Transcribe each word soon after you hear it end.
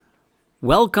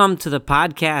Welcome to the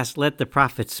podcast, Let the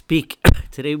Prophet Speak.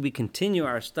 Today we continue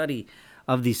our study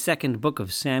of the second book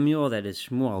of Samuel, that is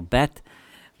Shmuel Bet.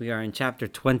 We are in chapter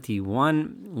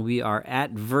 21. We are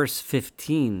at verse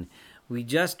 15. We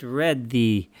just read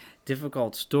the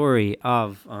difficult story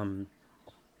of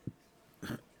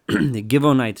the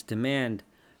Gibeonites' demand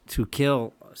to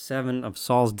kill 7 of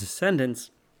Saul's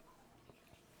descendants.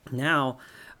 Now,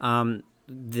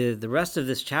 the rest of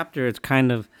this chapter, it's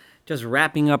kind of just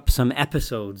wrapping up some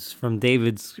episodes from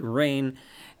David's reign.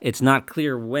 It's not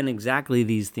clear when exactly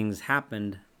these things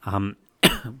happened.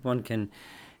 One can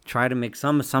try to make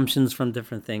some assumptions from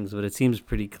different things, but it seems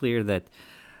pretty clear that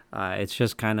it's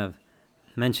just kind of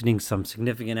mentioning some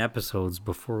significant episodes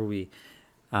before we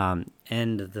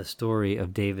end the story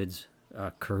of David's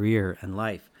career and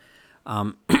life.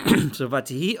 So,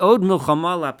 Vatihi od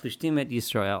milchama la Plishtim et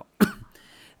Yisrael.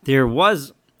 There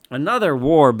was another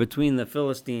war between the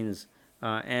Philistines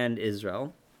and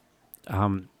Israel.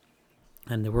 And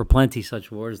there were plenty such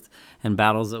wars and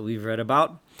battles that we've read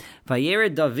about.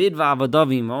 Vayered David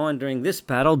va'avadav imo, and during this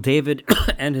battle, David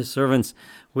and his servants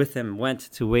with him went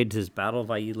to wage his battle.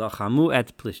 Vayilachamu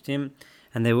et Plishtim,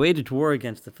 and they waged war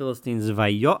against the Philistines.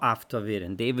 Vayoaf David,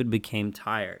 and David became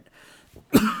tired.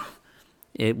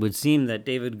 It would seem that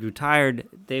David grew tired.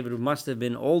 David must have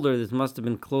been older. This must have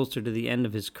been closer to the end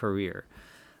of his career.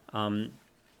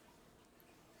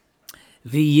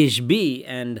 V'yishbi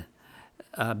and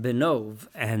Benov,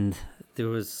 and there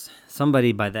was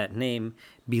somebody by that name,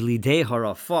 Bilidei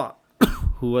Harapha,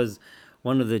 who was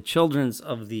one of the children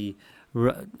of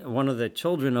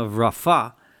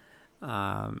Rapha.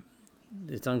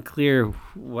 It's unclear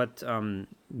what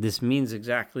this means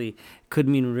exactly. Could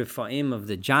mean Rephaim of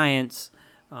the giants,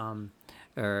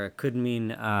 or it could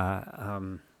mean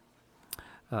a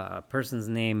person's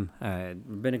name.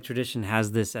 Rabbinic tradition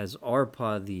has this as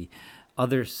Orpah, the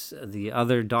other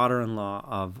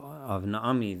daughter-in-law of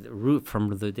Naomi, Ruth,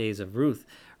 from the days of Ruth's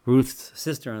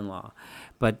sister-in-law.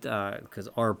 But because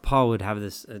Orpah would have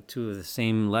this two of the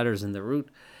same letters in the root.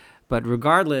 But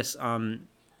regardless of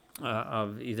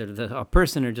either a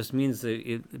person or just means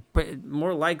it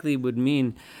more likely would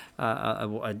mean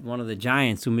one of the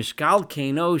giants. Umishkal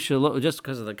keino shelo, just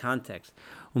because of the context.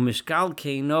 Umishkal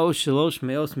keino shalosh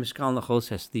meos mishkal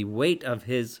nachoses. The weight of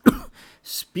his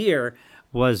spear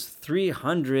was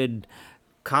 300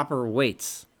 copper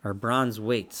weights or bronze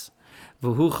weights.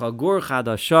 V'hu chagur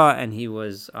chadasha, and he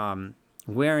was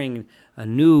wearing a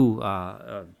new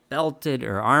belted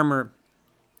or armor.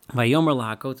 Vayomer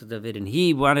lahakot David, and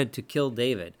he wanted to kill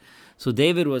David. So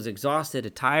David was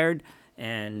exhausted, tired,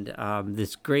 and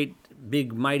this great,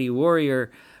 big, mighty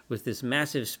warrior with this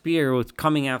massive spear was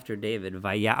coming after David.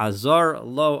 Vaya'azar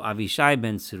lo Avishai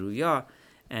ben Tzeruya,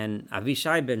 and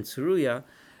Avishai ben Tzeruya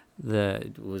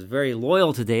was very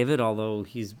loyal to David, although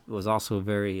he was also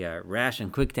very rash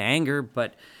and quick to anger.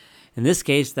 But in this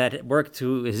case, that worked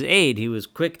to his aid. He was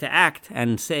quick to act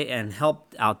and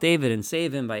helped out David and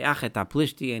save him by Yachet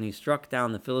HaPlishti, and he struck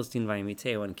down the Philistine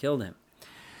Vayimiteo and killed him.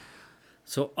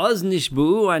 So Az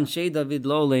nishbu'u anshe David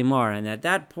lo leimar, and at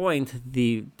that point,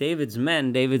 David's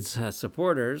men, David's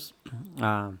supporters,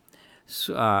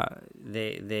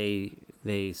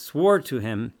 they swore to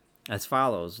him as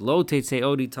follows: Lo tetzei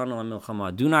odi tana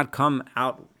milchama, do not come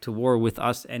out to war with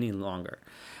us any longer.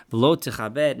 V'lo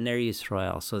techabet ner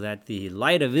Yisrael, so that the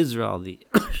light of Israel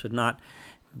should not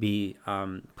be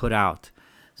put out.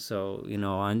 So,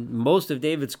 on most of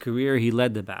David's career, he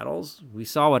led the battles. We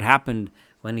saw what happened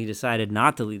when he decided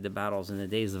not to lead the battles in the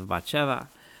days of Bathsheba,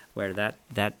 where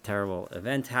that terrible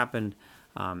event happened,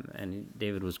 and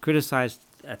David was criticized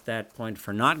at that point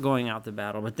for not going out to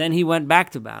battle. But then he went back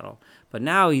to battle. But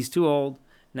now he's too old.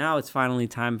 Now it's finally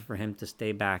time for him to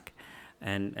stay back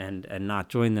and not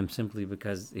join them, simply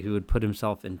because he would put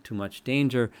himself in too much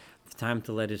danger. It's time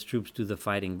to let his troops do the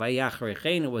fighting.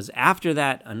 It was after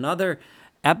that, another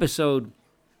episode.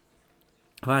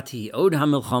 Vati od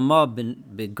hamilchama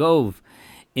begov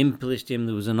im Plishtim.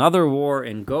 There was another war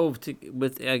in Gov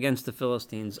against the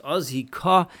Philistines. Az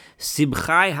hika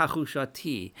sibchai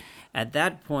hachushati. At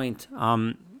that point,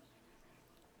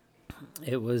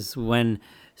 it was when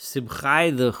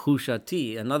Sibchai the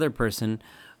Hushati, another person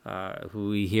who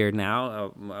we hear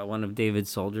now, one of David's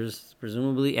soldiers,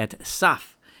 presumably at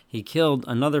Saf, he killed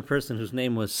another person whose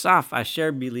name was Saf,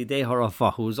 Asher Bilidei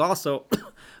Harapha, who was also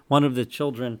one of the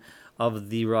children of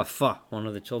the Rapha, one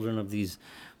of the children of these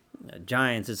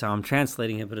giants is how I'm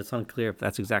translating it, but it's unclear if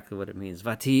that's exactly what it means.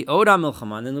 Vati Oda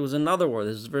Milchama, and then there was another war.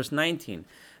 This is verse 19.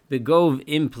 Begov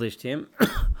im Plishtim,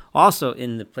 also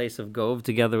in the place of Gov,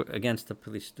 together against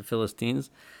the Philistines.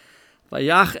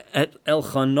 Vayach et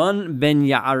Elchanan ben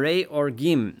Ya'arei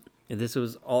Orgim This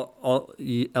was all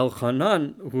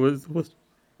Elchanan, who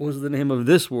was the name of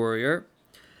this warrior,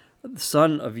 the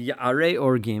son of Ya'arei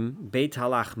Orgim, Beit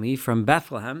Halachmi, from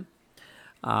Bethlehem.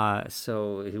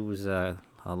 So he was a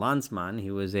landsman.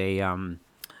 He was from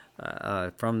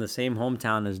the same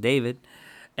hometown as David.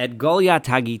 At Goliath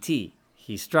Hagiti,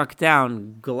 he struck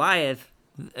down Goliath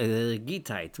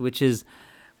Gittite, which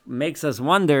makes us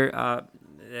wonder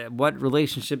what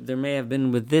relationship there may have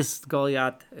been with this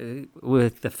Goliath,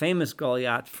 with the famous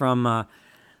Goliath from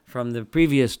the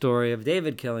previous story of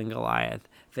David killing Goliath.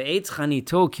 His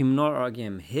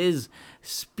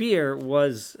spear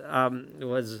was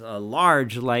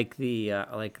large, like the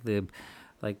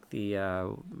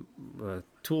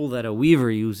tool that a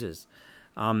weaver uses.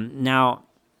 Now,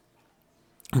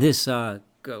 this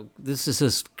is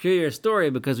a curious story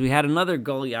because we had another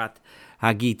Goliath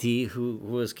Hagiti who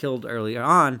was killed earlier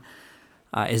on.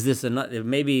 Is this another?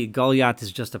 Maybe Goliath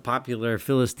is just a popular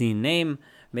Philistine name.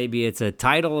 Maybe it's a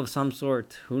title of some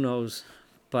sort. Who knows?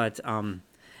 But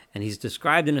and he's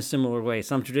described in a similar way.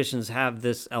 Some traditions have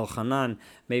this Elchanan.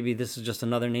 Maybe this is just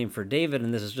another name for David,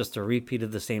 and this is just a repeat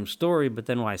of the same story. But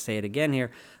then why say it again here?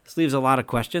 This leaves a lot of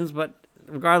questions. But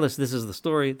regardless, this is the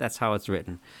story. That's how it's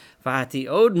written. Vahati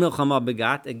od milchama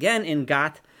begat. Again in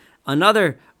Gat,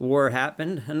 another war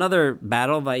happened, another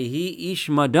battle. Vayhi ish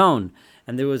madon,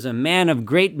 and there was a man of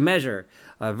great measure,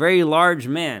 a very large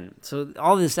man. So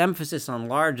all this emphasis on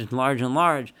large and large and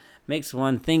large makes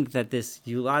one think that this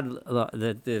Yulad,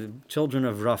 that the children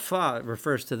of Rapha,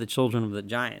 refers to the children of the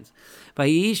giants.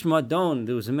 Vayhi ish madon,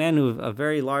 there was a man of a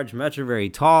very large measure, very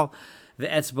tall.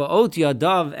 Ve'etzba'ot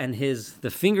yadav, and the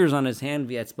fingers on his hand,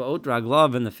 ve'etzba'ot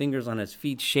raglav, and the fingers on his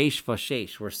feet, sheish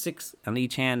v'sheish, were 6 on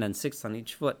each hand and 6 on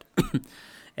each foot.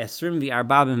 Esrim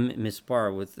v'arbabim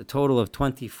mispar, with a total of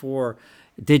 24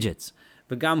 digits.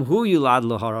 V'gam hu yulad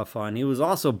lo harafa, and he was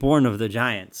also born of the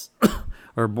giants,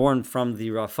 or born from the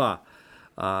Rapha,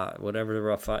 whatever the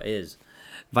Rapha is.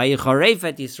 Vayicharef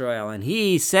et Yisrael, and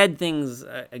he said things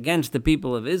against the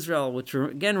people of Israel, which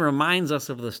again reminds us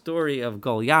of the story of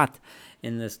Goliath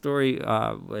in the story,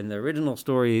 in the original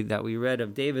story that we read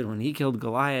of David when he killed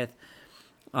Goliath,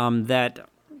 that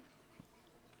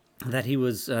he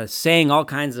was saying all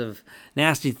kinds of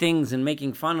nasty things and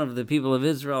making fun of the people of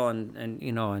Israel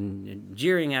and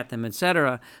jeering at them,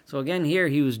 etc. So again, here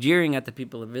he was jeering at the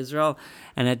people of Israel,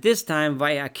 and at this time,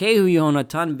 Vayakehu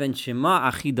Yonatan ben Shema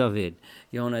achi David,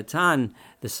 Yonatan,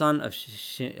 the son of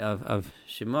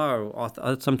Shema, or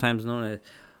sometimes known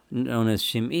as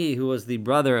Shimei, who was the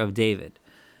brother of David.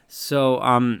 So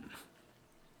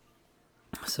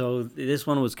this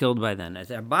one was killed by then.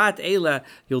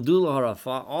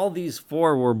 All these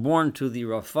 4 were born to the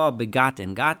Rapha, begat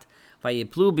and Gat,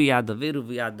 and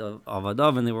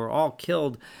they were all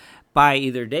killed by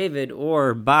either David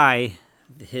or by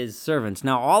his servants.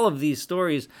 Now, all of these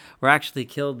stories were actually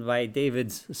killed by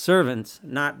David's servants,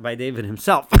 not by David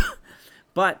himself.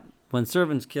 But when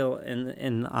servants kill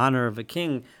in honor of a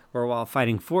king or while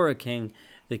fighting for a king,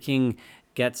 the king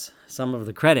gets some of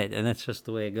the credit, and that's just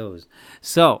the way it goes.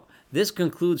 So this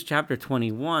concludes chapter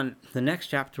 21. The next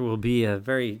chapter will be a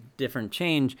very different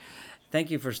change.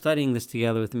 Thank you for studying this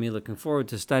together with me. Looking forward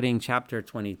to studying chapter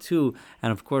 22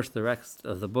 and, of course, the rest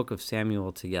of the book of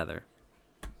Samuel together.